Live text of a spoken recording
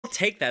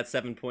take that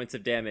 7 points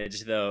of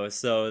damage, though,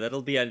 so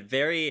that'll be a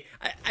very...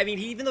 I mean,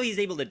 even though he's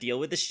able to deal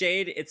with the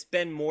Shade, it's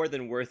been more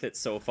than worth it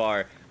so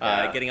far,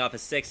 getting off a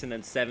 6 and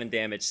then 7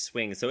 damage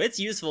swing. So its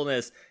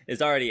usefulness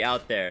is already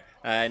out there.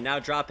 Now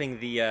dropping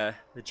the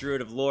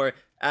Druid of Lore.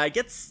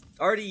 Gets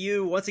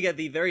RDU, once again,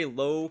 the very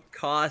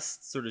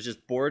low-cost, sort of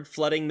just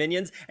board-flooding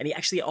minions, and he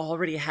actually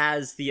already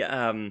has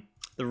the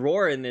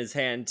Roar in his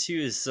hand,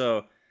 too,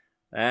 so...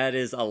 That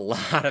is a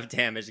lot of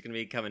damage going to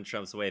be coming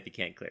Trump's way if he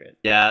can't clear it.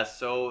 Yeah,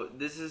 so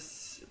this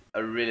is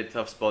a really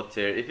tough spot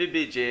here. If he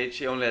beat GH,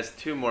 he only has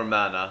 2 more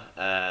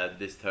mana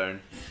this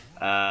turn.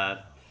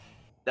 That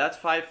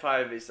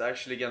 5/5 is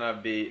actually going to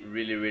be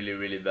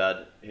really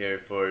bad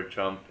here for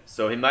Trump.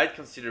 So he might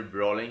consider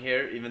brawling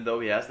here, even though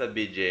he has that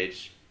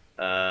BGH.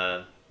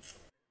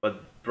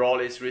 But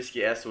brawl is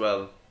risky as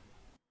well.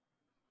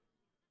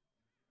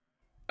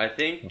 I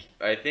think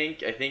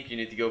you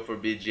need to go for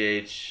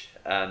BGH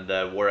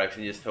and War Axe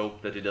and just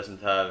hope that he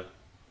doesn't have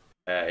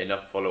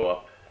enough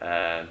follow-up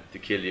to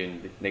kill you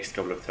in the next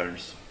couple of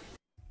turns.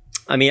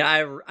 I mean,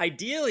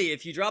 ideally,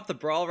 if you drop the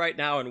Brawl right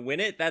now and win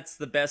it, that's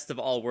the best of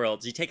all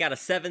worlds. You take out a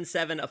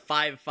 7/7, a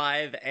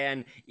 5/5,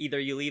 and either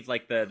you leave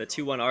like the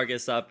 2/1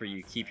 Argus up or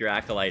you keep your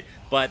Acolyte.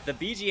 But the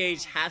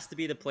BGH has to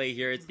be the play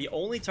here. It's the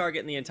only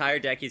target in the entire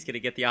deck he's going to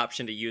get the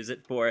option to use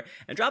it for.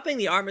 And dropping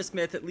the Armor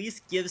Smith at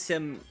least gives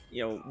him,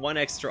 1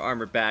 extra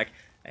armor back.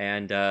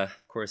 And,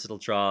 of course, it'll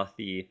draw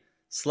the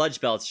Sludge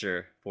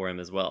Belcher for him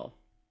as well.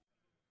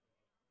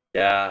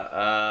 Yeah,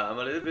 I'm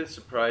a little bit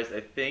surprised.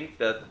 I think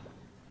that...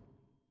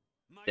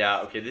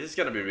 Yeah, okay, this is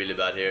gonna be really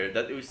bad here.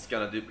 That Ooze is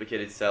gonna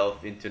duplicate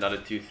itself into another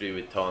 2/3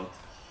 with Taunt.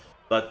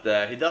 But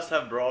he does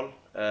have Brawl,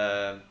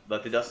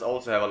 but he does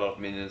also have a lot of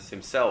minions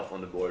himself on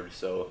the board,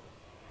 so...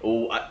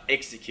 Oh,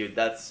 Execute,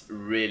 that's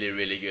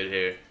really good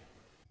here.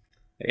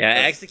 Yeah,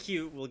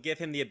 Execute will give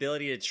him the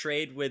ability to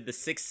trade with the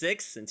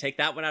 6/6 and take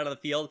that one out of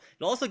the field.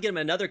 It'll also give him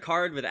another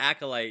card with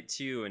Acolyte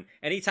too, and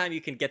anytime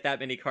you can get that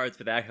many cards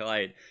with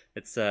Acolyte,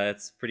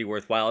 it's pretty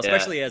worthwhile,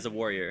 especially as a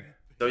warrior.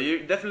 So you're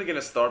definitely going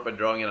to start by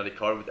drawing another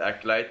card with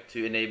Acolyte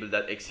to enable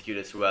that Execute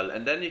as well.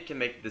 And then you can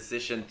make the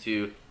decision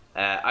to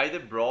either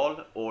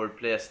Brawl or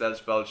play a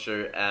Sludge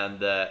Belcher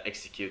and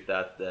execute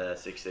that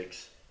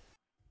 6/6.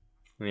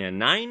 Yeah,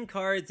 9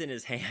 cards in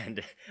his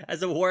hand.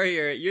 As a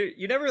warrior,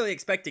 you never really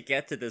expect to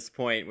get to this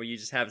point where you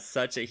just have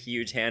such a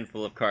huge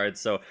handful of cards.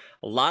 So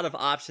a lot of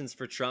options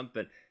for Trump,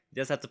 but he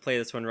does have to play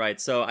this one right.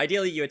 So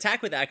ideally, you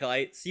attack with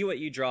Acolyte, see what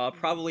you draw,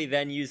 probably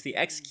then use the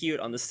Execute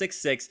on the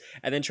 6/6,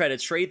 and then try to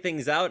trade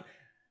things out.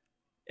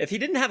 If he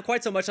didn't have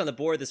quite so much on the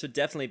board, this would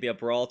definitely be a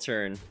Brawl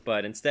turn,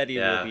 but instead he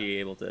will be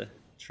able to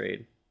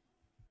trade.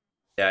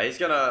 Yeah, he's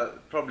gonna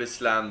probably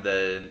slam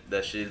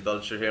the Shield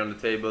Vulture here on the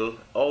table.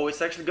 Oh,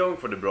 he's actually going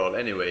for the Brawl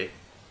anyway.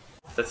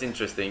 That's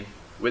interesting.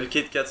 Will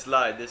Kit Kat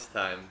slide this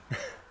time?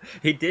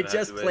 He did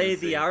just play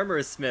the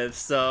Armor Smith,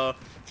 so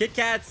Kit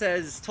Kat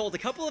has told a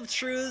couple of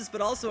truths,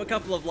 but also a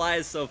couple of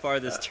lies so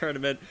far this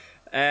tournament.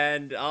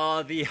 And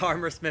the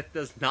Armor Smith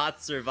does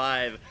not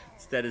survive.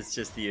 Instead, it's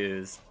just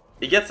used.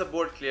 He gets a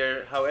board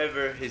clear,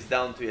 however, he's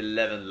down to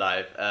 11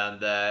 life,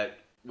 and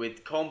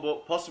with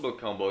possible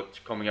combo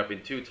coming up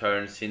in 2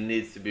 turns, he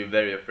needs to be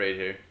very afraid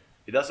here.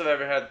 He does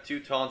however have 2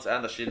 taunts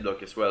and a shield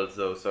block as well,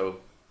 so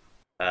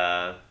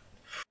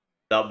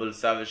double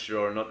Savage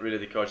Roar, not really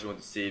the cards you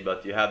want to see,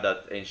 but you have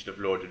that Ancient of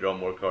Lore to draw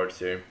more cards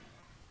here.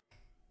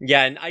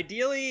 Yeah, and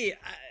ideally,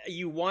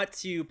 you want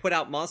to put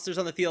out monsters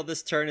on the field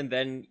this turn and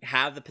then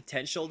have the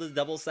potential to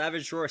double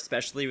Savage Roar,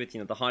 especially with,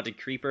 the Haunted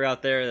Creeper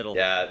out there that'll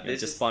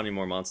just spawn you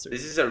more monsters.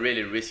 This is a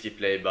really risky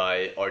play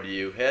by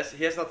RDU.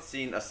 He has not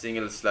seen a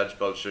single Sludge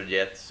Belcher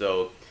yet,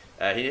 so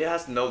he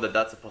has to know that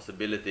that's a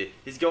possibility.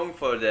 He's going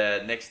for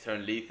the next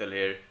turn lethal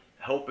here,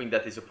 hoping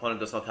that his opponent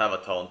does not have a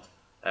taunt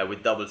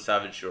with double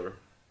Savage Roar.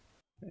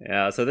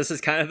 Yeah, so this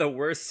is kind of the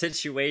worst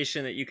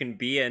situation that you can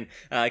be in,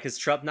 because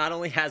Trump not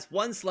only has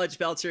 1 Sludge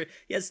Belcher,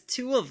 he has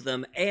 2 of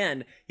them,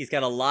 and he's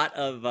got a lot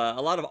of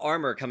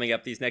armor coming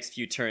up these next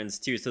few turns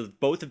too. So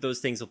both of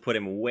those things will put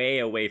him way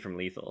away from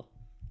lethal.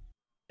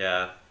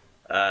 Yeah,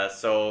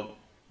 so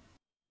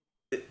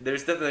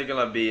there's definitely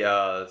gonna be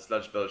a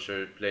Sludge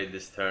Belcher played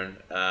this turn,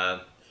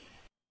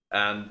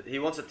 and he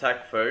wants to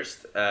attack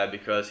first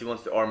because he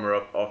wants to armor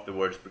up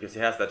afterwards because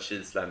he has that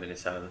Shield Slam in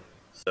his hand.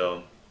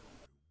 So.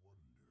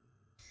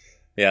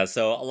 Yeah,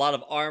 so a lot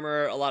of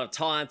armor, a lot of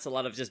taunts, a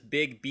lot of just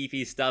big,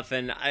 beefy stuff,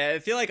 and I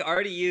feel like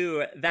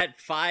RDU,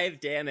 that 5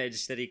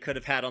 damage that he could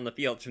have had on the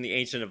field from the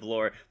Ancient of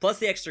Lore, plus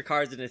the extra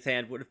cards in his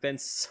hand, would have been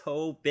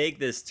so big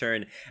this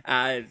turn.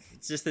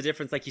 It's just the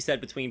difference, like you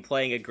said, between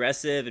playing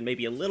aggressive and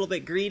maybe a little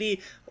bit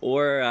greedy,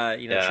 or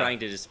trying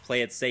to just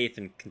play it safe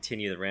and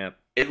continue the ramp.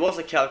 It was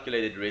a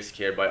calculated risk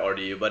here by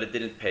RDU, but it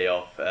didn't pay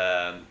off.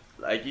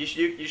 Like you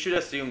should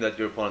assume that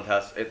your opponent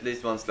has at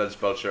least 1 Sludge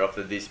Belcher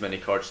after these many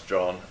cards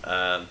drawn.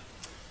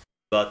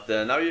 But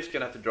now you're just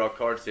gonna have to draw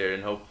cards here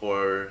and hope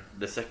for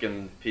the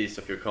second piece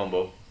of your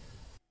combo.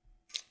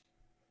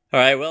 All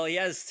right, well, he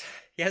has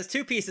he has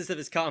two pieces of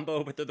his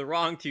combo, but they're the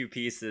wrong two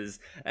pieces.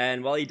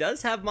 And while he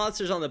does have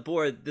monsters on the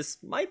board, this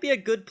might be a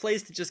good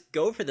place to just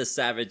go for the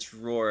Savage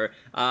Roar.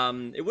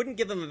 It wouldn't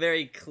give him a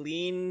very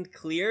clean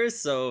clear,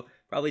 so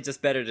probably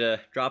just better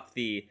to drop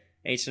the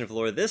Ancient of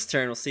Lore this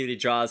turn. We'll see what he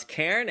draws.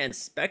 Cairn and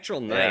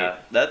Spectral Knight. Yeah,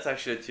 that's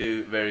actually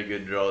two very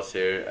good draws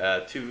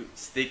here. Two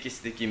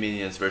sticky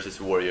minions versus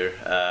Warrior.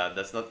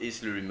 That's not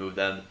easily removed,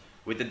 and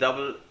with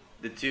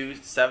the two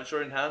Savage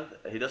Roar in hand,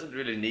 he doesn't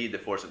really need the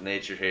Force of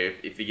Nature here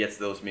if he gets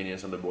those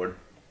minions on the board.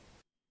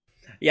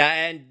 Yeah,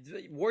 and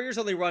Warriors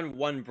only run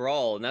one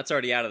Brawl, and that's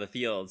already out of the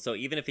field. So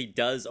even if he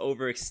does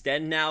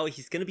overextend now,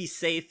 he's going to be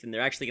safe, and they're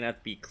actually going to have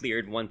to be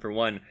cleared one for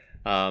one.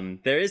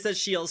 There is a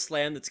Shield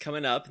Slam that's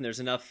coming up, and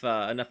there's enough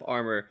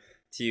armor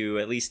to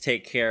at least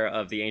take care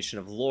of the Ancient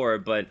of Lore,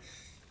 but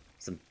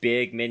some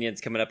big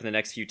minions coming up in the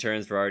next few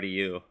turns for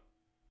RDU.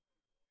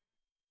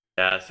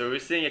 Yeah, so we're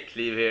seeing a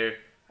cleave here.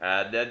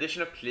 The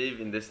addition of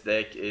cleave in this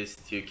deck is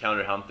to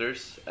counter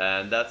hunters,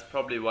 and that's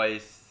probably why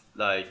it's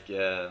like.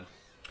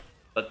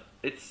 But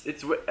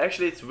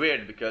it's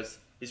weird because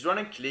he's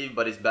running cleave,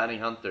 but he's banning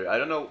hunter. I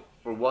don't know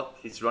for what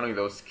he's running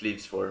those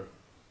cleaves for.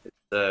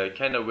 It's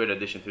kind of weird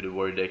addition to the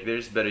warrior deck.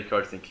 There's better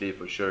cards than cleave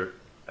for sure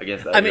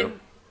against that. I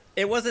mean,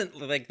 it wasn't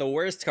like the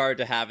worst card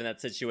to have in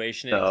that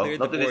situation. It No, cleared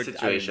not the in board. this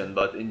situation,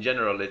 but in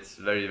general, it's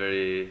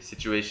very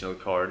situational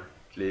card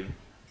cleave.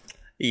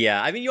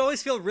 Yeah, I mean, you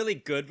always feel really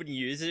good when you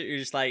use it. You're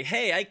just like,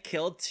 hey, I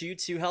killed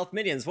two health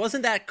minions.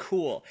 Wasn't that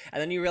cool? And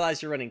then you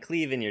realize you're running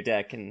cleave in your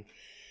deck, and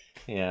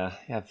yeah,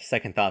 I have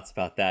second thoughts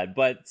about that.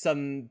 But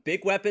some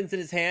big weapons in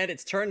his hand.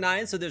 It's turn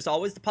 9, so there's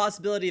always the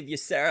possibility of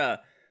Ysera.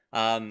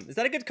 Is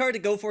that a good card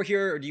to go for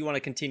here, or do you want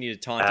to continue to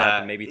taunt up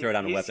and maybe throw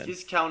down a weapon?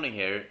 He's counting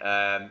here.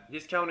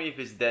 He's counting if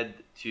he's dead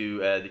to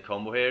the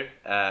combo here,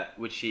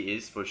 which he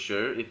is for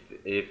sure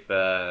if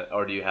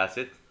RDU has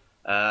it.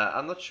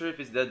 I'm not sure if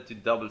he's dead to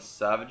double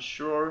Savage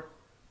Roar.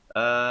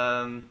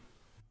 No,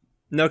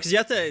 because you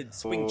have to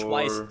swing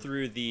twice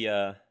through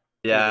the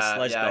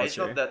Sledge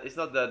Belcher. It's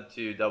not dead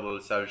to double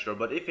Savage Roar,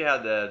 but if he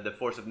had the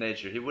Force of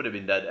Nature, he would have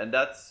been dead, and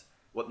that's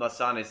what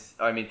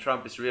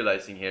Trump is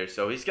realizing here.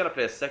 So he's gonna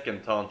play a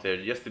second taunt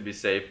here just to be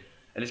safe,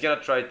 and he's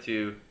gonna try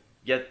to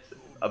get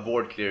a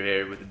board clear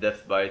here with the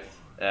Death Bite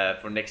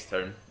for next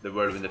turn, the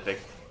Whirlwind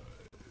effect.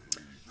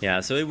 Yeah,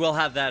 so he will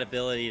have that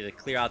ability to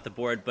clear out the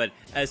board, but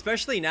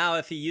especially now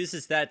if he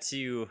uses that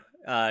to,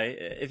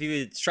 if he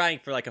was trying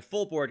for like a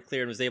full board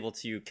clear and was able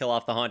to kill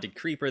off the Haunted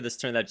Creeper this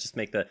turn, that'd just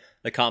make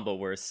the combo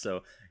worse.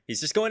 So he's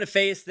just going to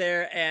face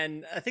there,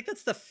 and I think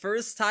that's the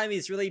first time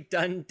he's really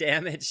done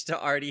damage to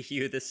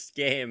RDU this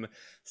game.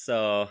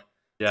 So,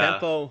 yeah.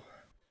 Tempo,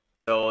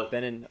 so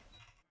Benin.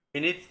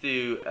 He needs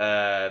to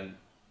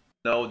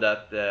know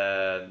that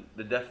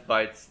the Death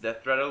Bite's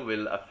Death Rattle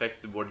will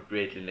affect the board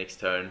greatly next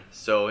turn.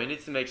 So he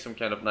needs to make some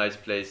kind of nice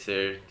plays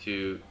here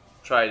to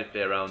try to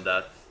play around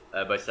that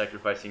by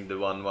sacrificing the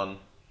 1/1.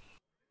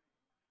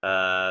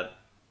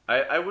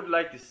 I would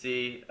like to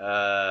see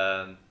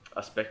a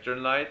Spectral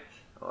Knight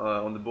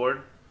on the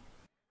board,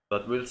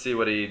 but we'll see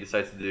what he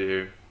decides to do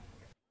here.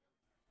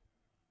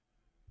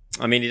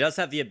 I mean, he does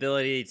have the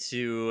ability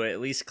to at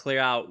least clear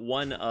out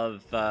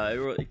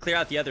clear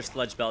out the other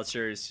Sludge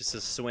Belchers just to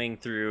swing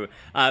through.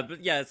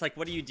 But yeah, it's like,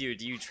 what do? Do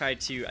you try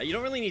to? You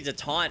don't really need to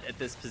taunt at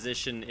this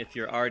position if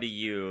you're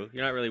RDU.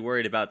 You're not really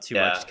worried about too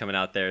much coming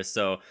out there.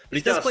 So, but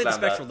he does play the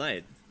Spectral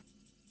Knight,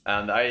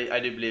 and I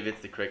do believe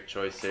it's the correct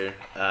choice here.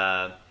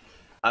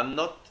 I'm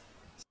not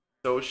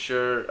so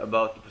sure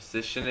about the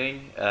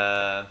positioning.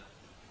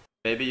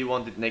 Maybe you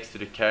want it next to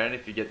the Cairn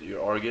if you get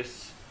your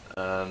Argus.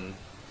 I'm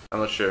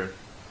not sure.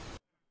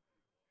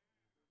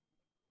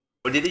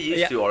 Or did he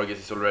use two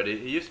Arguses already?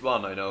 He used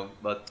one, I know,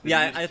 but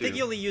yeah, I think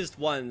he only used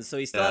one, so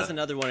he still has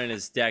another one in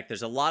his deck.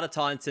 There's a lot of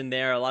taunts in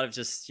there, a lot of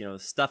just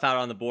stuff out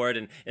on the board,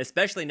 and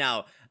especially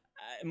now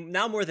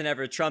more than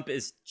ever, Trump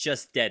is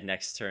just dead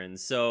next turn.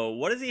 So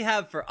what does he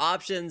have for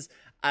options?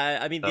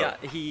 I mean,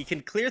 he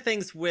can clear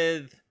things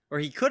with, or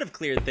he could have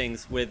cleared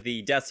things with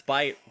the Death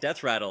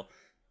Rattle,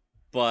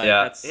 but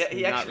that's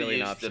he not actually really an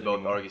used option both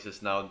anymore.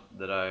 Arguses now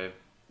that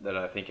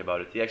I think about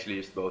it. He actually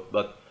used both,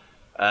 but.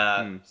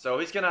 So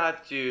he's gonna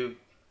have to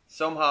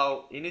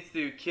somehow, he needs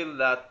to kill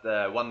that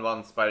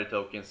 1/1 spider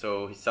token,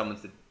 so he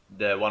summons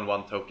the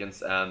 1/1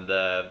 tokens and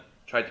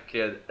try to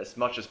clear as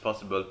much as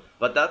possible.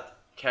 But that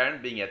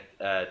Cairn being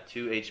at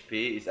 2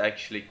 HP is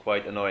actually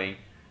quite annoying.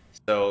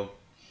 So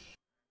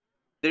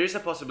there is a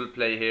possible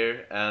play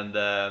here, and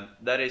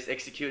that is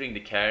executing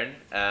the Cairn,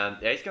 and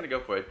he's gonna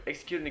go for it.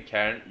 Executing the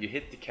Cairn, you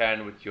hit the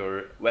Cairn with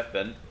your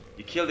weapon,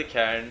 you kill the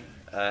Cairn,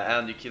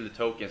 and you kill the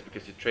tokens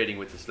because you're trading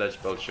with the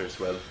Sledge Belcher as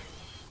well.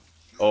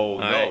 Oh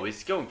no,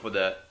 he's going for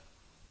the...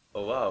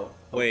 Oh wow.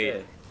 Okay.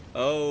 Wait.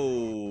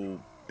 Oh,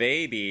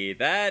 baby.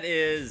 That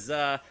is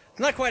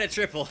not quite a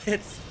triple.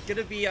 It's going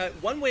to be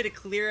one way to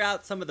clear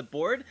out some of the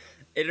board.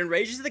 It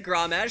enrages the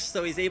Grommash,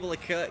 so he's able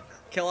to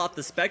kill off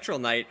the Spectral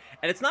Knight.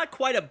 And it's not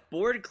quite a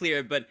board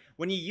clear, but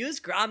when you use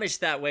Grommash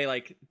that way,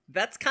 like,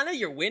 that's kind of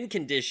your win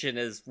condition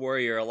as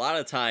Warrior a lot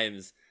of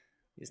times.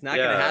 He's not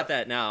going to have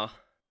that now.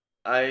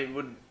 I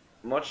would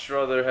much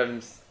rather have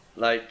him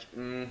like.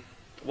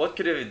 What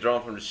could he have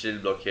drawn from the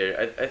shield block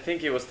here? I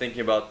think he was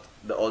thinking about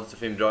the odds of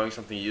him drawing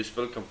something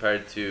useful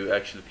compared to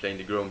actually playing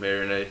the Grom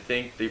here, and I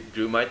think the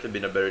Groom might have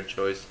been a better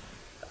choice.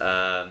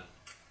 Um,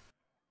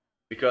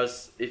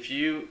 because if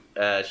you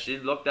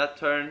shield block that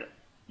turn,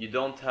 you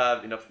don't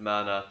have enough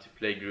mana to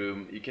play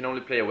Groom. You can only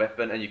play a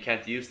weapon, and you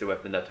can't use the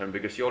weapon that turn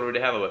because you already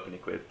have a weapon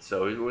equipped.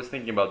 So he was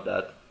thinking about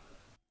that.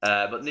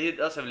 But he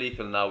does have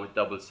lethal now with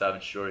double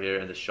Savage Shore here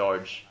and the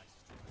charge.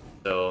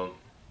 So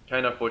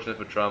kind of unfortunate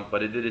for Trump,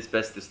 but he did his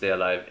best to stay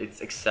alive. It's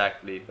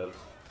exactly lethal.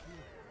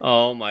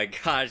 Oh my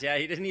gosh, yeah,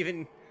 he didn't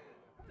even...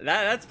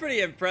 That's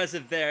pretty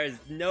impressive there. There's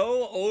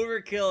no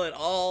overkill at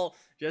all.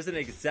 Just an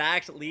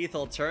exact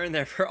lethal turn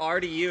there for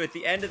RDU at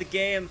the end of the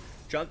game.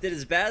 Trump did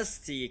his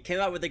best. He came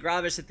out with the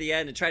Gravish at the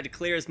end and tried to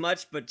clear as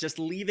much, but just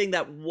leaving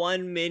that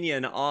one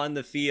minion on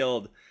the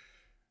field.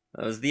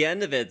 That was the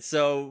end of it.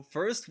 So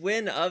first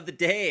win of the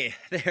day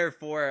there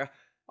for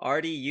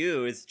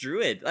RDU is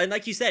Druid. And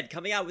like you said,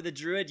 coming out with a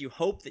Druid, you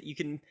hope that you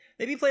can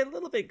maybe play a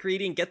little bit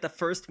greedy and get the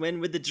first win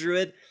with the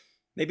Druid.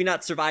 Maybe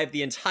not survive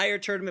the entire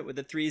tournament with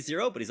a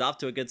 3-0, but he's off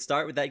to a good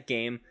start with that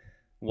game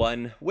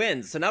 1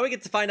 win. So now we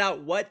get to find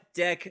out what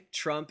deck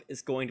Trump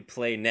is going to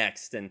play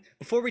next. And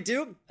before we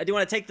do, I do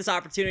want to take this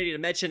opportunity to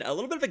mention a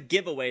little bit of a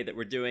giveaway that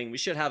we're doing. We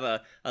should have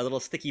a little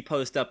sticky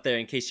post up there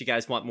in case you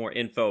guys want more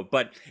info.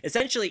 But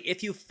essentially,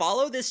 if you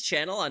follow this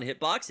channel on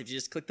Hitbox, if you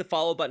just click the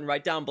follow button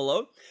right down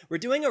below, we're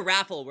doing a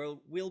raffle where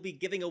we'll be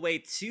giving away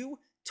 2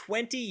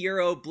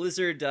 €20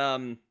 Blizzard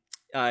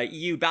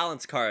EU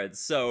balance cards.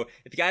 So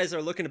if you guys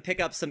are looking to pick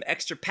up some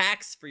extra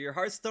packs for your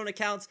Hearthstone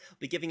accounts, we'll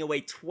be giving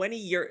away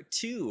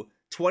 2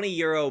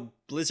 €20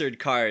 Blizzard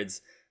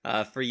cards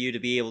for you to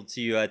be able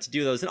to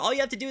do those. And all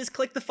you have to do is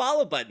click the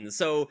follow button.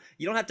 So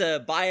you don't have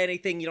to buy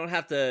anything. You don't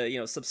have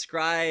to,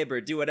 subscribe or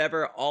do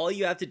whatever. All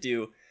you have to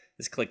do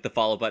is click the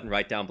follow button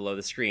right down below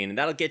the screen. And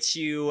that'll get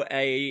you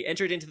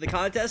entered into the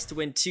contest to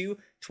win 2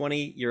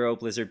 €20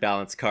 Blizzard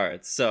balance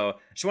cards. So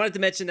just wanted to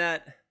mention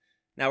that.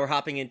 Now we're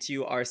hopping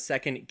into our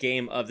second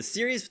game of the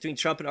series between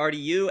Trump and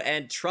RDU,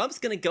 and Trump's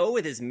going to go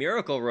with his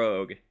Miracle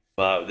Rogue.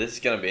 Wow, this is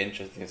going to be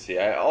interesting to see.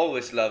 I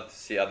always love to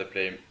see other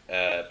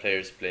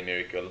players play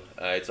Miracle.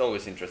 It's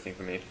always interesting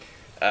for me.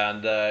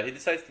 And he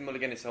decides to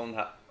mulligan his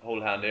own whole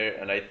hand here,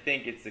 and I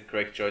think it's the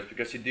correct choice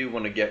because you do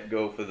want to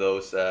go for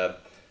those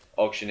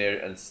Auctioneer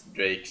and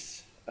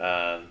Drakes.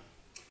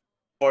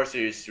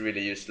 Farseer is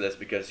really useless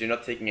because you're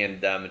not taking any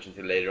damage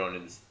until later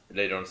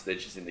on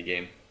stages in the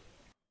game.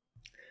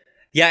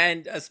 Yeah,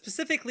 and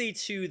specifically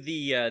to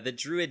the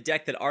Druid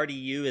deck that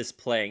RDU is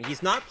playing,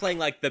 he's not playing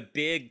like the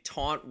big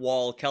taunt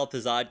wall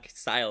Kel'Thuzad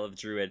style of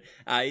Druid.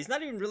 He's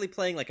not even really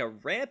playing like a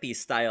rampy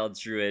style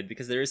Druid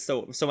because there is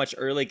so much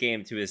early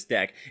game to his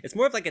deck. It's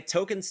more of like a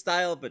token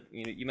style, but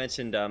you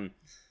mentioned the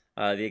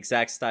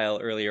exact style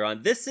earlier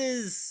on. This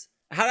is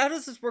how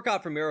does this work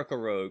out for Miracle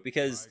Rogue?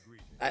 Because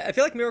I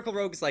feel like Miracle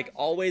Rogue is like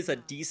always a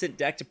decent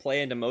deck to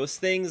play into most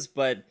things,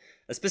 but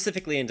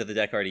specifically into the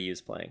deck RDU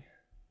is playing.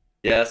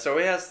 Yeah, so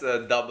he has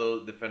the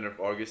double Defender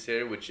of Argus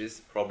here, which is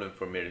a problem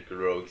for Miracle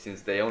Rogue,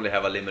 since they only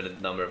have a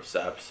limited number of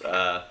saps.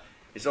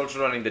 He's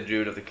also running the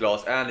Druid of the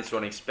Claws, and he's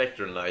running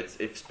Spectral Knights.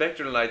 If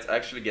Spectral Knights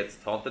actually gets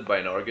taunted by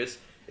an Argus,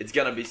 it's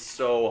gonna be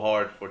so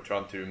hard for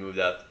Trump to remove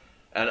that.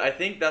 And I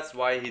think that's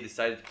why he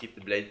decided to keep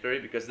the Blade Flurry,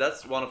 because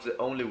that's one of the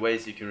only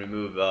ways you can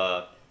remove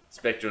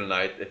Spectral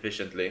Knight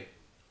efficiently.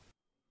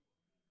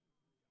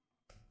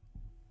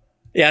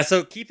 Yeah,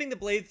 so keeping the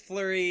Blade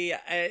Flurry,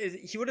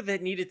 he would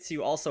have needed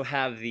to also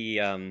have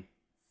the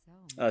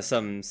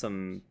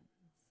some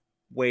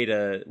way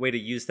to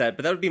use that,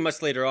 but that would be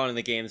much later on in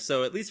the game.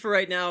 So at least for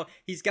right now,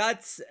 he's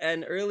got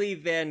an early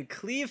Van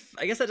Cleef.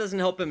 I guess that doesn't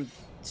help him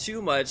too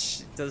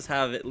much. It does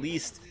have at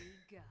least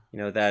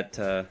that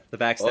the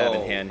backstab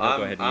in hand. He'll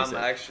go ahead and use it.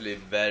 I'm actually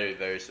very,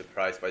 very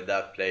surprised by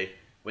that play.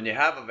 When you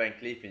have a Van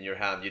Cleef in your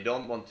hand, you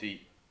don't want to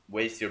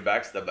waste your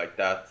backstab like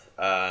that.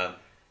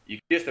 You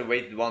could just have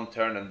waited one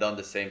turn and done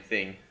the same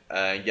thing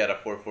and get a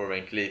 4/4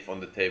 Van Cleef on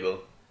the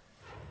table.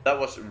 That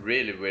was a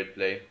really weird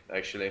play,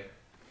 actually.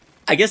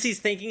 I guess he's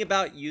thinking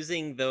about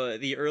using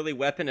the early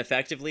weapon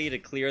effectively to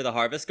clear the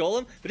Harvest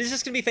Golem, but he's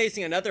just going to be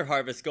facing another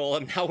Harvest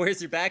Golem. Now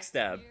where's your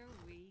backstab?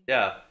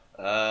 Yeah,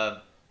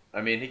 I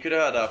mean, he could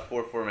have had a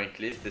 4/4 Van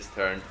Cleef this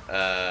turn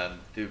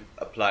to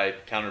apply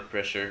counter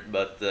pressure,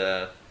 but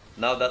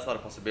now that's not a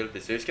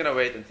possibility. So he's going to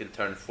wait until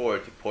turn 4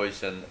 to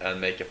poison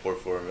and make a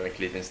 4/4 Van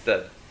Cleef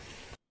instead.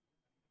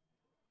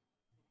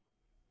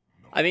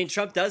 I mean,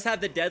 Trump does have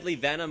the Deadly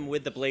Venom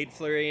with the Blade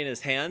Flurry in his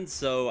hand,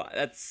 so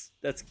that's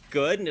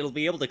good, and it'll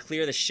be able to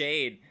clear the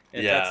Shade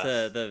if that's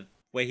the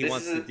way he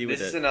wants to deal with it.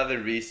 This is another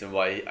reason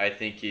why I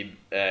think he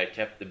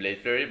kept the Blade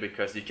Flurry,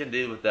 because you can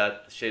deal with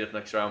that Shade of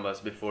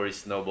Naxxramas before he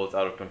snowballs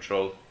out of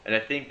control. And I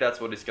think that's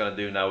what he's gonna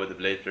do now with the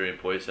Blade Flurry and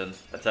Poison,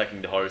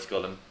 attacking the Harvest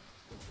Golem.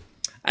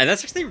 And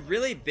that's actually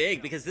really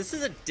big, because this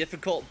is a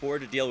difficult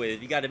board to deal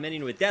with. You got a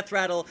minion with Death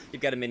Rattle,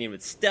 you've got a minion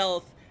with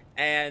Stealth,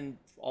 and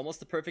almost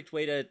the perfect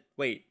way to...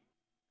 Wait.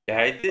 Yeah,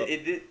 Oh,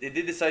 it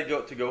did decide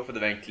to go for the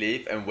Van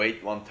Cleef and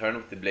wait one turn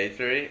with the Blade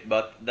Flurry,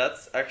 but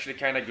that's actually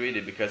kind of greedy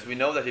because we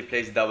know that he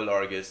plays double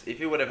Argus. If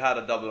he would have had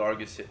a double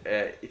Argus,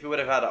 if he would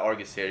have had an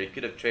Argus here, he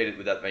could have traded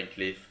with that Van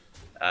Cleef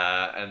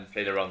and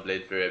played around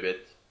Blade Flurry a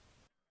bit.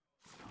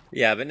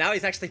 yeah, but now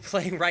he's actually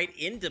playing right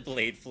into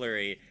Blade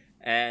Flurry,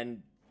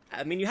 and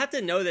I mean, you have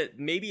to know that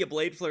maybe a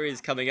Blade Flurry is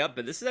coming up,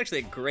 but this is actually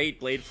a great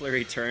Blade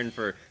Flurry turn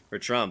for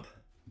Trump.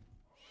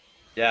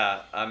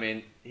 Yeah, I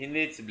mean, he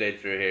needs a Blade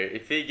Flurry here.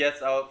 If he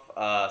gets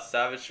out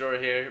Savage Roar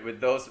here with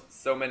those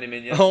so many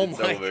minions, Oh it's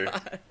my over.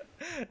 god.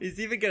 He's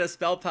even gonna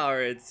spell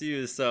power it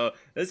too, so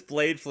this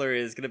Blade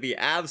Flurry is gonna be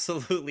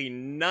absolutely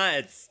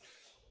nuts.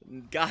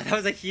 God, that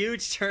was a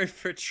huge turn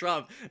for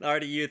Trump.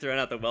 RDU throwing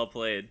out the well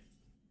played.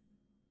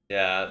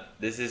 Yeah,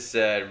 this is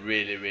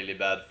really, really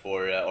bad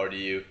for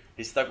RDU.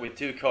 He's stuck with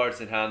 2 cards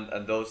in hand,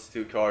 and those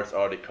 2 cards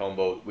are the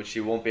combo, which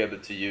he won't be able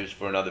to use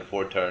for another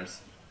 4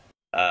 turns.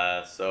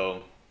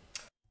 So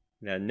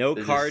Yeah, no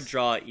this card is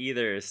draw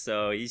either,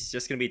 so he's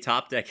just gonna be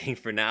top decking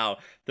for now.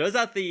 Throws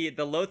out the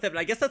Loatheb, and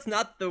I guess that's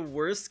not the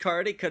worst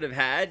card he could have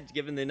had,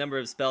 given the number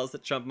of spells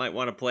that Trump might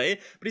want to play.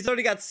 But he's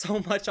already got so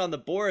much on the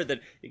board that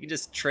he can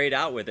just trade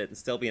out with it and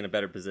still be in a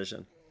better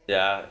position.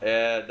 yeah.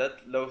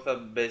 That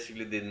Lothab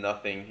basically did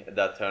nothing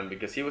that turn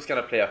because he was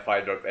gonna play a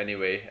 5-drop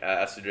anyway,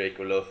 as a Drake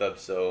or Lothab,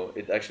 so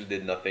it actually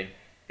did nothing.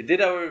 He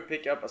did, however,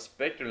 pick up a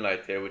Spectral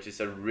Knight here, which is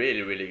a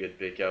really, really good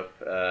pickup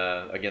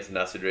against an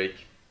Acid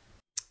Drake.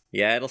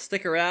 Yeah, it'll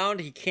stick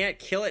around. He can't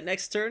kill it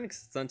next turn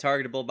because it's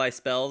untargetable by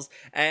spells.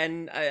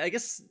 And I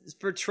guess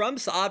for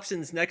Trump's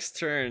options next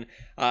turn,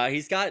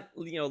 he's got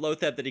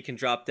Lotheb that he can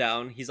drop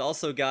down. He's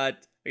also got,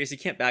 I guess he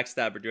can't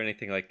backstab or do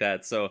anything like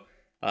that. So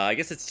I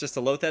guess it's just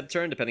a Lotheb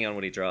turn depending on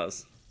what he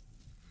draws.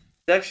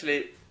 He's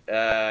actually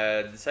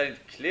decided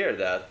to clear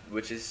that,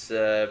 which is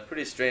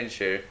pretty strange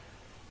here.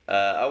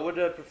 I would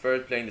have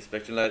preferred playing the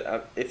Spectral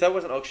Knight. If that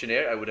was an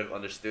Auctioneer, I would have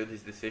understood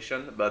his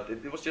decision, but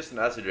it was just an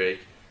Acid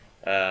Drake.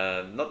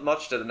 Not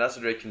much that an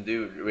Acid Drake can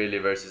do really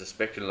versus a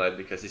Spectral Knight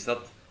because he's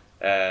not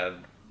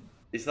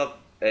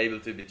able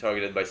to be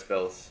targeted by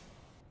spells.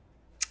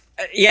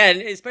 Yeah,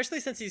 and especially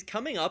since he's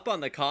coming up on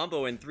the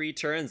combo in 3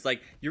 turns,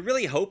 like you're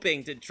really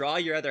hoping to draw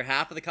your other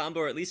half of the combo,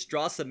 or at least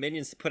draw some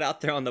minions to put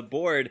out there on the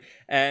board.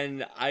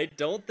 And I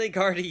don't think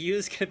RDU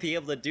is gonna be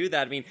able to do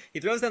that. I mean, he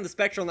throws down the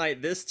Spectral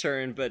Knight this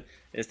turn, but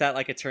is that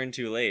like a turn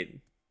too late?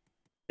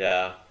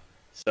 Yeah.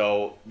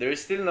 So there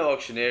is still no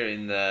Auctioneer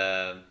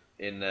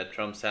in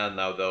Trump's hand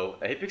now, though.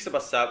 He picks up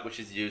a Sap, which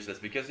is useless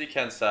because he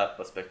can Sap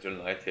a Spectral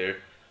Knight here.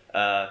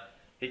 Uh,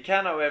 he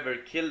can, however,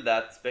 kill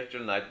that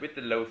Spectral Knight with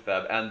the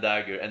Lothab and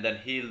Dagger, and then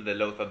heal the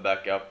Lothab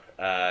back up.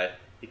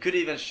 He could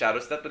even Shadow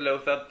Step the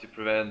Lothab to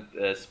prevent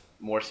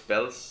more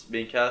spells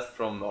being cast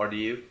from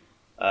RDU.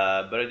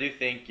 But I do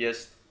think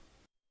just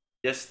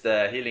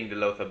healing the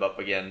Lothab up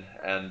again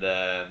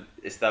and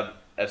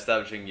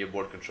establishing your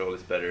board control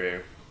is better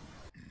here.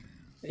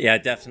 Yeah,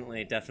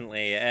 definitely,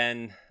 definitely.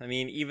 And I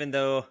mean, even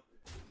though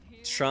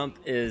Trump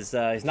is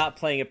he's not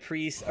playing a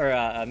priest or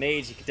a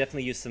mage, he could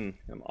definitely use some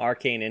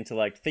arcane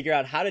intellect, figure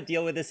out how to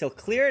deal with this. He'll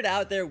clear it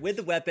out there with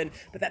the weapon,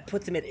 but that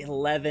puts him at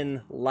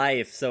 11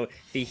 life. So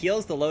if he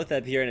heals the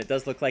Lotheb here, and it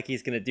does look like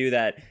he's going to do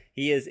that,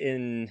 he is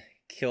in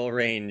kill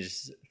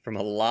range from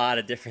a lot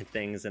of different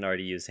things in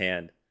RDU's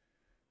hand.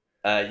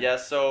 Yeah,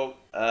 so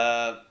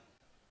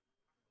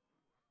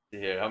see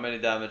here, how many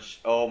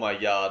damage? Oh my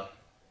god.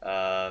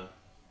 Uh,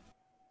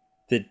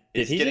 Did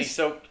he's he getting just...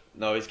 so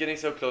no, he's getting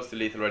so close to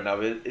lethal right now.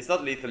 It's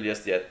not lethal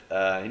just yet.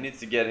 He needs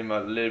to get him a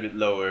little bit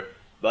lower.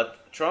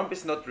 But Trump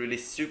is not really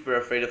super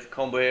afraid of the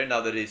combo here now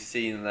that he's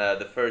seen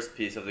the first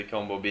piece of the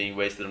combo being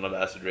wasted on an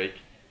Acid Drake.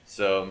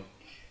 So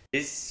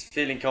he's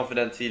feeling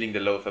confident healing the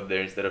Lothab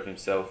there instead of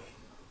himself.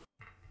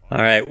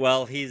 All right,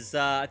 well, he's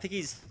I think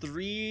he's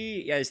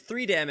 3, yeah, he's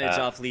 3 damage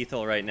off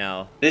lethal right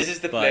now. This is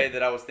the but... play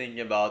that I was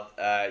thinking about.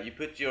 You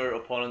put your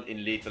opponent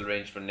in lethal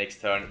range for next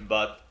turn,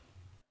 but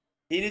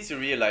he needs to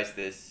realize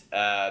this.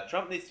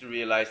 Trump needs to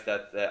realize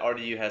that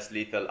RDU has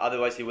lethal,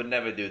 otherwise he would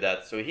never do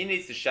that. So he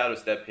needs to Shadow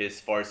Step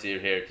his Farseer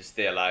here to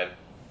stay alive.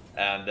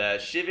 And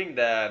shivving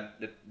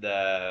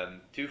the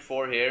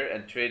 2-4 here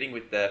and trading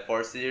with the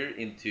Farseer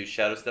into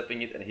Shadow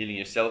Stepping it and healing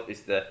yourself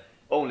is the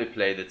only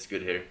play that's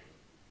good here.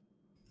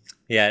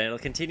 Yeah, and it'll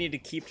continue to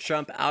keep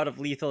Trump out of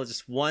lethal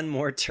just one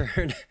more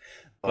turn.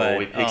 But, oh,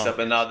 he picks up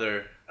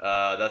another.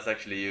 That's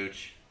actually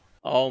huge.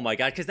 Oh my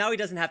god, because now he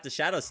doesn't have to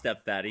Shadow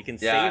Step that. He can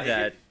save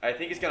that. I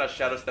think he's gonna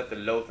Shadow Step the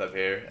Lothab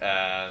here,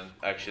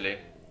 actually.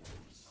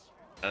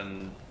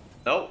 And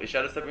no, he's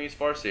Shadow Stepping his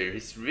Farseer.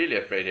 He's really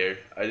afraid here.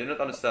 I do not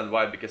understand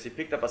why, because he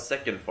picked up a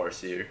second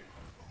Farseer.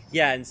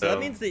 Yeah, and so that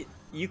means that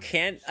you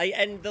can't...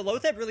 and the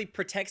Lothab really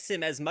protects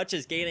him as much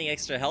as gaining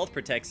extra health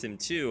protects him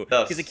too,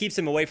 because it keeps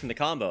him away from the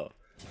combo.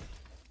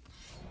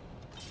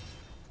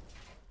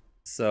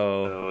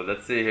 So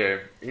let's see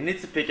here. He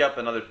needs to pick up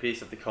another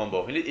piece of the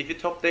combo. If he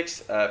top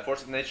decks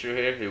Force of Nature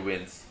here, he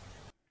wins.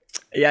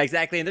 Yeah,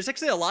 exactly. And there's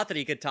actually a lot that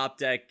he could top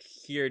deck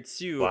here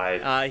too.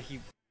 He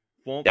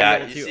won't be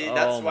able to. See, oh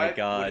that's my why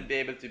god. It wouldn't be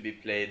able to be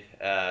played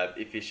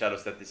if he Shadow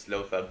Step this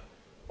Lothab.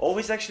 Oh,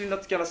 he's actually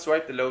not gonna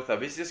swipe the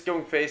Lothab. He's just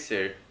going face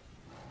here.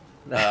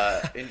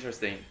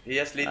 Interesting. He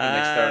has lead the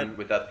next turn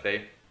with that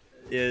play.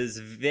 Is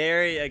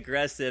very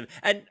aggressive,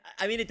 and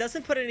I mean it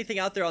doesn't put anything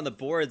out there on the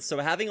board, so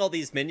having all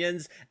these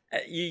minions,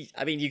 I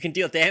mean you can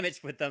deal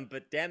damage with them,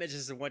 but damage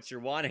isn't what you're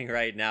wanting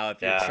right now.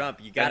 If you're Trump,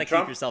 you gotta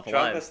keep yourself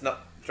alive.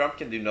 Trump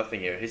can do nothing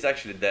here. He's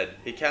actually dead.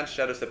 He can't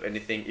shadow step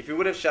anything. If he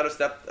would have shadow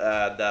stepped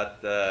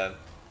that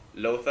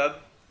Lothab,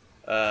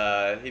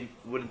 he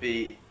wouldn't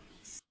be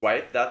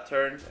swiped that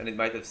turn, and it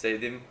might have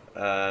saved him.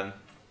 But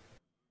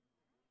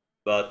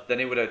then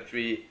he would have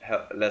 3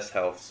 less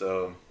health.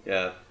 So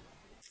yeah.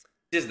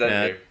 He's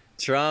dead here.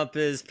 Trump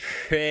is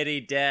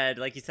pretty dead.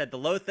 Like you said, the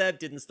Lothab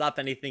didn't stop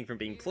anything from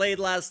being played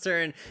last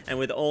turn, and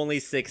with only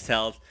 6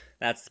 health,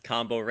 that's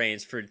combo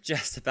range for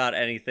just about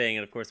anything.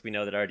 And of course, we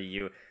know that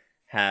RDU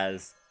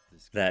has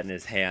that in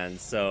his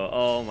hand. So,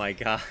 oh my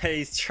god,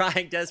 he's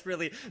trying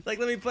desperately. Like,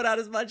 let me put out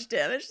as much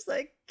damage as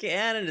I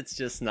can, and it's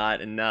just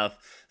not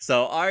enough.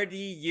 So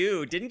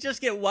RDU didn't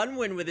just get 1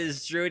 win with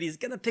his Druid, he's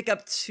gonna pick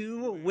up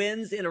 2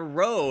 wins in a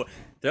row.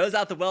 Throws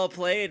out the well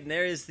played, and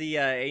there is the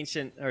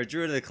ancient, or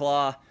Druid of the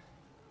Claw,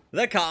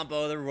 the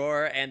combo, the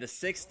roar, and the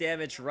 6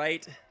 damage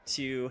right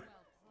to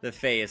the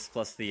face,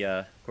 plus the,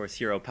 of course,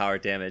 hero power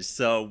damage.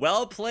 So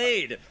well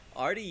played,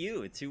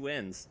 RDU with 2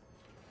 wins.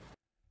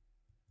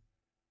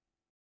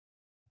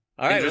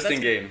 All right, interesting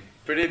game.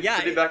 Pretty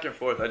back and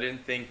forth. I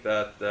didn't think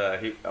that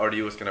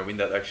RDU was gonna win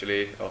that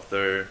actually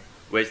after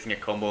wasting a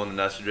combo on the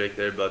Nasty Drake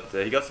there, but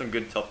he got some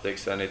good top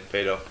decks and it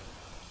paid off.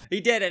 He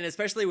did, and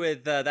especially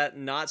with that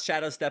not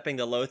shadow stepping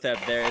the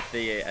Lothab there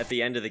at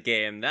the end of the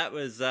game, that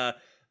was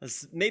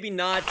maybe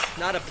not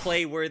a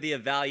play worthy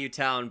of Value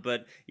Town,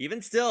 but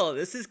even still,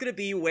 this is going to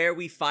be where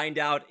we find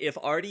out if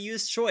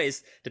RDU's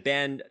choice to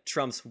ban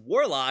Trump's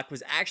Warlock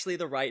was actually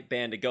the right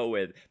ban to go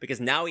with,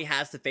 because now he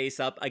has to face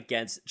up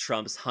against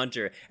Trump's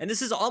Hunter. And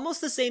this is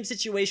almost the same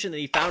situation that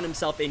he found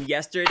himself in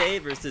yesterday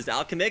versus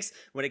Alchemix.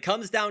 When it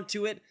comes down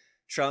to it,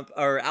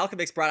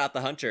 Alchemix brought out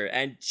the Hunter,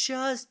 and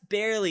just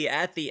barely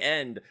at the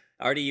end,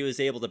 RDU is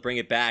able to bring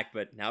it back,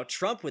 but now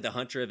Trump with a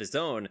Hunter of his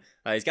own.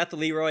 He's got the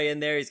Leroy in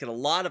there, he's got a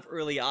lot of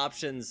early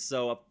options,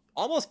 so a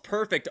almost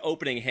perfect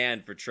opening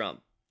hand for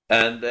Trump.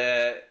 And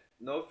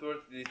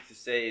noteworthy to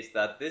say is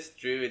that this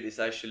Druid is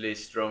actually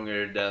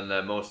stronger than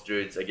most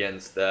Druids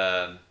against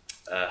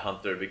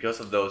Hunter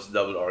because of those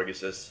double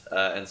Arguses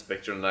and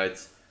Spectral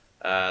Knights.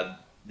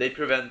 They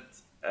prevent...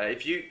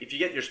 if you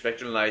get your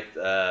Spectral Knight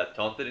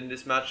taunted in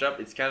this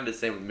matchup, it's kind of the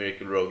same with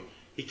Miracle Rogue.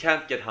 He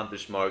can't get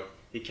Hunter's Mark,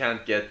 he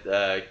can't get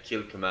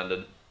kill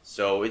commanded,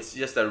 so it's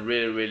just a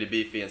really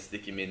beefy and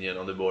sticky minion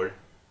on the board.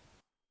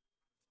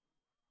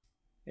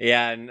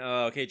 Yeah, and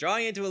okay,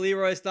 drawing into a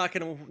Leroy is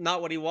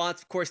not what he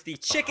wants. Of course, the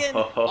chicken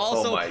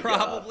also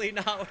probably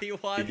not what he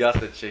wants. He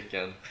got the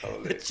chicken.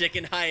 The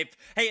chicken hype.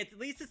 Hey, at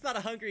least it's not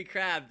a hungry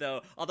crab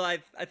though. Although I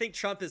think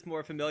Trump is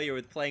more familiar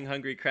with playing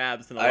hungry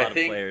crabs than a lot of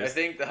players. I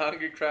think the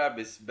hungry crab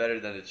is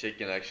better than the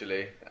chicken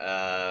actually.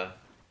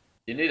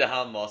 You need a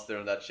Houndmaster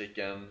on that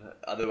chicken,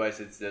 otherwise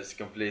it's just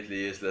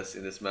completely useless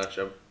in this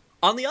matchup.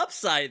 On the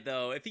upside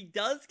though, if he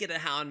does get a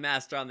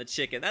Houndmaster on the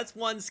chicken, that's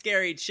one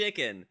scary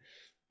chicken.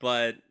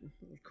 But,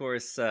 of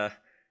course,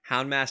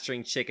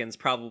 Houndmastering chicken's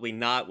probably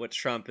not what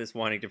Trump is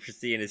wanting to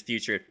foresee in his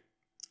future.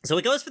 So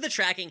he goes for the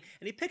tracking,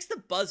 and he picks the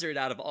Buzzard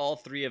out of all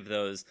 3 of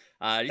those.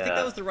 Do you think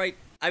that was the right...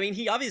 I memean,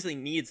 he obviously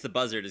needs the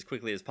Buzzard as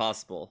quickly as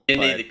possible. You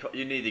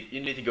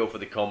need to go for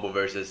the combo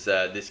versus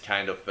this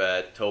kind of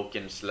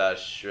token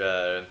slash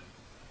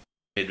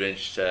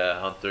mid-range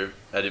hunter,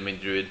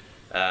 Druid.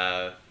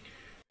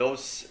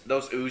 Those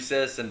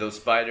oozes and those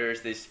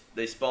spiders,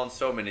 they spawn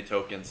so many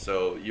tokens,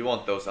 so you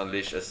want those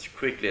unleashed as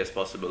quickly as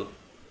possible.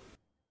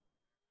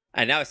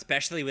 And now,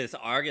 especially with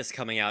Argus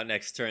coming out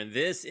next turn,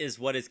 this is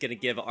what is going to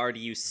give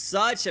RDU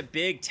such a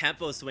big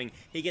tempo swing.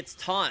 He gets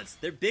taunts.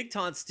 They're big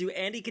taunts too,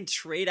 and he can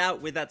trade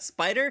out with that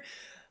spider.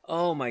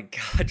 Oh my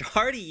god,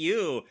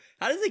 RDU.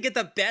 How does he get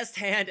the best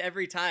hand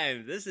every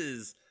time? This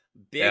is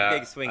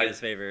big swing in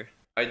his favor.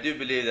 I do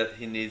believe that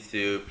he needs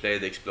to play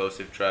the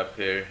explosive trap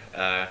here.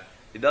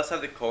 He does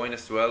have the coin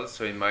as well,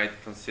 so he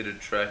might consider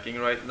tracking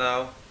right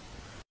now.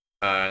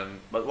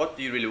 But what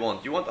do you really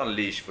want? You want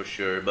Unleash for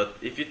sure, but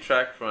if you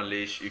track for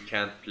Unleash, you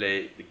can't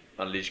play the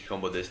Unleash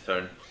combo this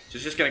turn. So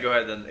he's just gonna go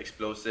ahead and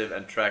Explosive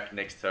and track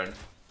next turn.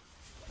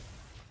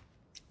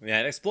 Yeah,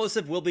 an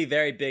Explosive will be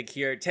very big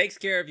here. It takes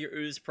care of your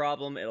ooze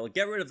problem. It'll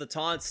get rid of the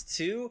taunts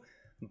too.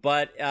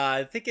 But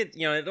I think it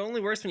only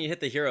works when you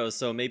hit the heroes,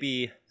 so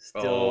maybe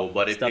still. Oh,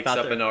 but it picks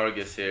up an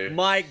Argus here.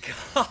 My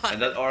god!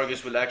 And that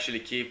Argus will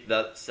actually keep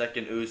that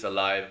second ooze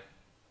alive.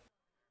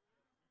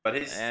 But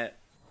he's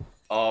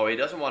he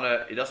doesn't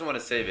wanna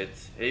save it.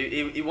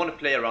 He wanna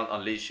play around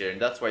Unleash here,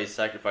 and that's why he's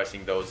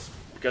sacrificing those.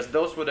 Because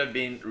those would have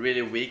been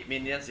really weak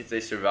minions if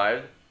they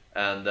survived,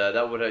 and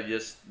that would have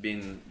just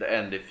been the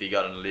end if he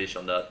got Unleash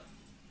on that.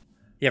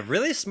 Yeah,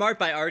 really smart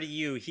by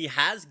RDU. He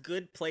has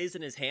good plays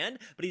in his hand,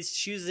 but he's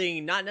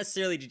choosing not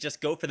necessarily to just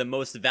go for the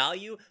most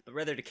value, but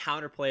rather to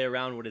counterplay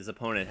around what his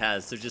opponent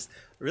has. So just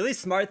really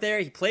smart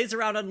there. He plays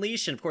around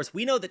Unleash, and of course,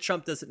 we know that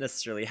Trump doesn't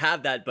necessarily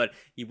have that, but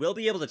he will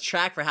be able to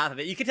track for half of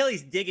it. You can tell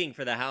he's digging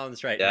for the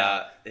hounds right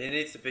now. Yeah, he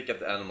needs to pick up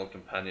the Animal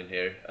Companion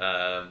here.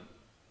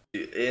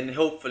 And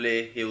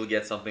hopefully he will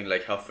get something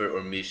like Huffer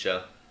or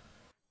Misha.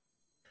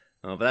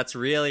 Oh, but that's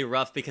really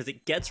rough because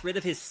it gets rid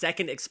of his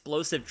second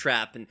explosive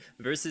trap, and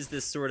versus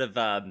this sort of,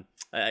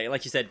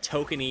 like you said,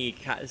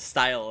 tokeny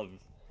style of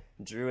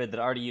druid that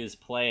RDU is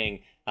playing,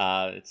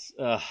 it's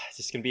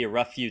just going to be a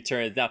rough few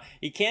turns. Now,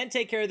 he can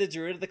take care of the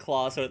druid of the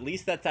claw, so at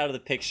least that's out of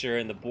the picture,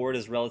 and the board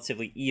is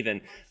relatively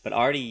even, but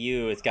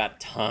RDU has got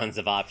tons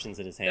of options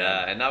in his hand.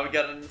 Yeah, and now we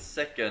got a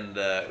second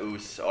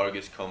Ooze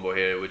Argus combo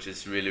here, which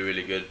is really,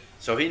 really good.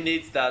 So he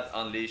needs that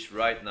Unleash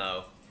right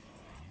now.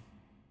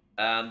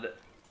 And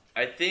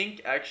I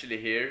think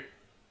actually here,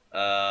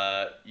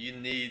 you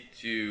need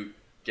to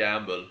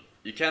gamble.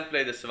 You can't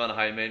play the Savannah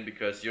High main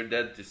because you're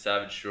dead to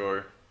Savage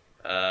Shore.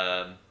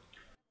 You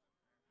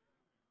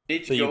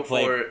need to go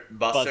for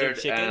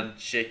Buzzard and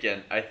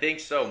Chicken. I think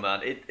so,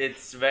 man.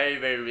 It's very,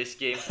 very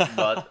risky,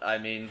 but I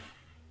mean,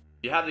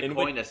 you have the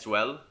coin as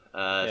well.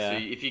 So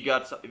if you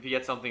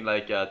get something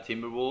like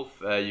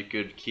Timberwolf, you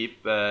could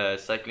keep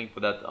cycling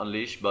for that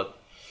Unleash. But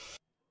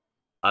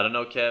I don't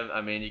know, Kev.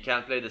 I mean, you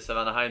can't play the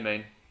Savannah High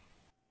main.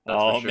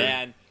 That's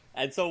man.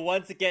 And so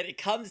once again, it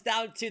comes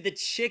down to the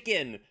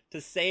chicken to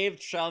save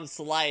Trump's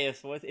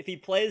life. If he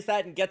plays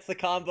that and gets the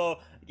combo,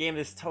 the game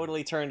is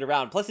totally turned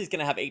around. Plus, he's going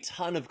to have a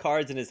ton of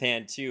cards in his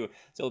hand, too.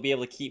 So he'll be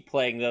able to keep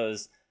playing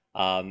those.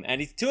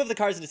 And two of the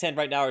cards in his hand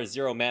right now are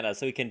 0 mana,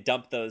 so he can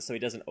dump those so he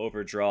doesn't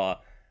overdraw.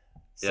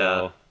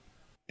 So,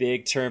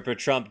 big turn for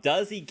Trump.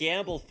 Does he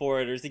gamble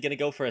for it, or is he going to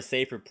go for a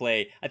safer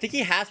play? I think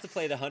he has to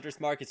play the Hunter's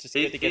Mark. It's just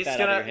good to get that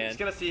out of your hand. He's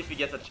going to see if he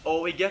gets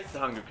Oh, he gets the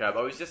Hunger Crab.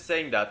 I was just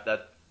saying that...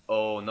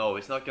 Oh no,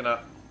 he's not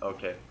gonna...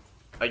 Okay.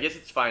 I guess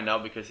it's fine now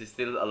because he's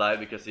still alive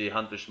because he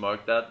Hunter's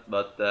Marked that.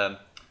 But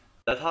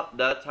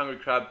that Hungry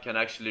Crab can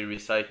actually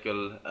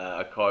recycle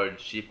a card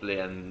cheaply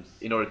and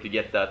in order to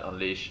get that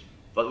Unleash.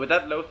 But with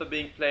that Lothar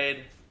being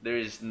played, there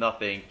is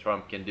nothing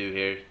Trump can do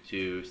here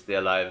to stay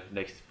alive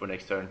for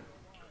next turn.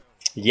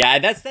 Yeah,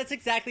 that's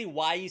exactly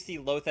why you see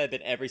Lothar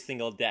in every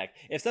single deck.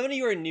 If some of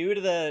you are new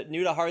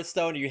to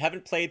Hearthstone or you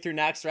haven't played through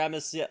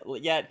Naxxramas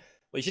yet,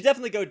 well, you should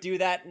definitely go do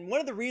that. And one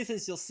of the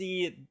reasons you'll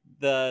see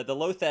the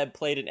Lothar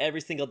played in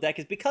every single deck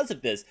is because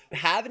of this. You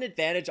have an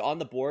advantage on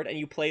the board and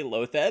you play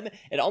Lothar,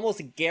 it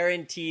almost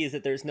guarantees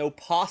that there's no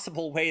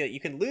possible way that you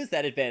can lose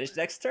that advantage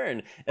next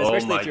turn.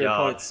 Especially if your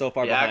opponent's so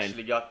far behind. He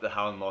actually got the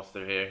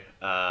Houndmaster here.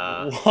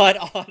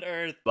 What on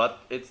earth? But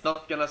it's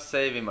not gonna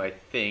save him, I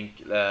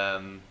think.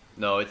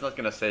 No, it's not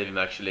gonna save him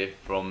actually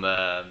from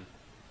the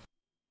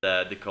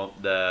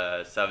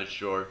Savage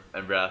Shore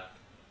and Wrath.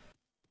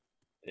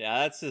 Yeah,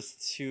 that's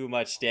just too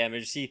much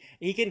damage.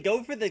 He can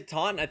go for the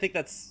taunt. I think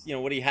that's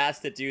what he has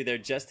to do there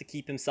just to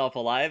keep himself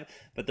alive.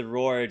 But the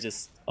roar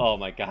just, oh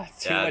my god,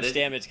 too much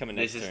damage coming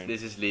next turn.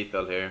 This is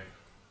lethal here.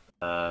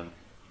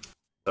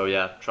 So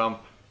yeah,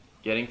 Trump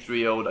getting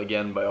 3-0'd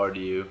again by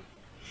RDU.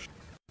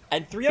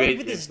 And 3-0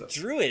 with this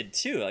druid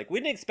too. Like we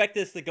didn't expect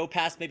this to go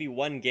past maybe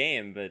one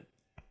game, but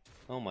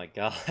oh my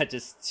god,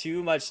 just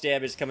too much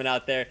damage coming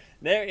out there.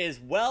 There is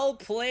well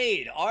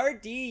played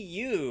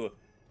RDU.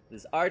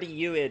 This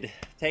RDU had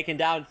taken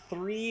down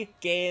 3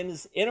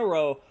 games in a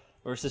row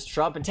versus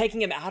Trump and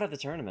taking him out of the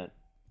tournament.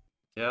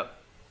 Yep.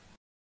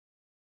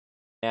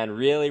 And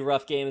really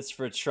rough games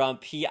for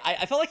Trump.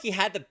 I felt like he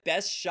had the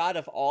best shot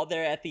of all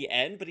there at the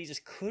end, but he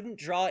just couldn't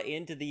draw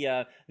into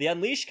the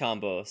Unleash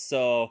combo.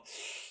 So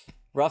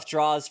rough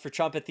draws for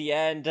Trump at the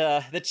end.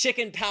 The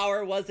chicken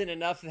power wasn't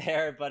enough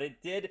there, but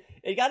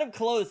it got him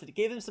close. It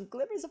gave him some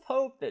glimmers of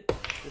hope that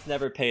just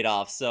never paid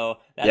off. So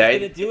that's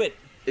gonna do it.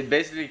 It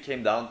basically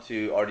came down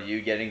to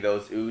RDU getting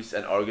those Ooze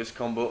and Argus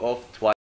combo off twice.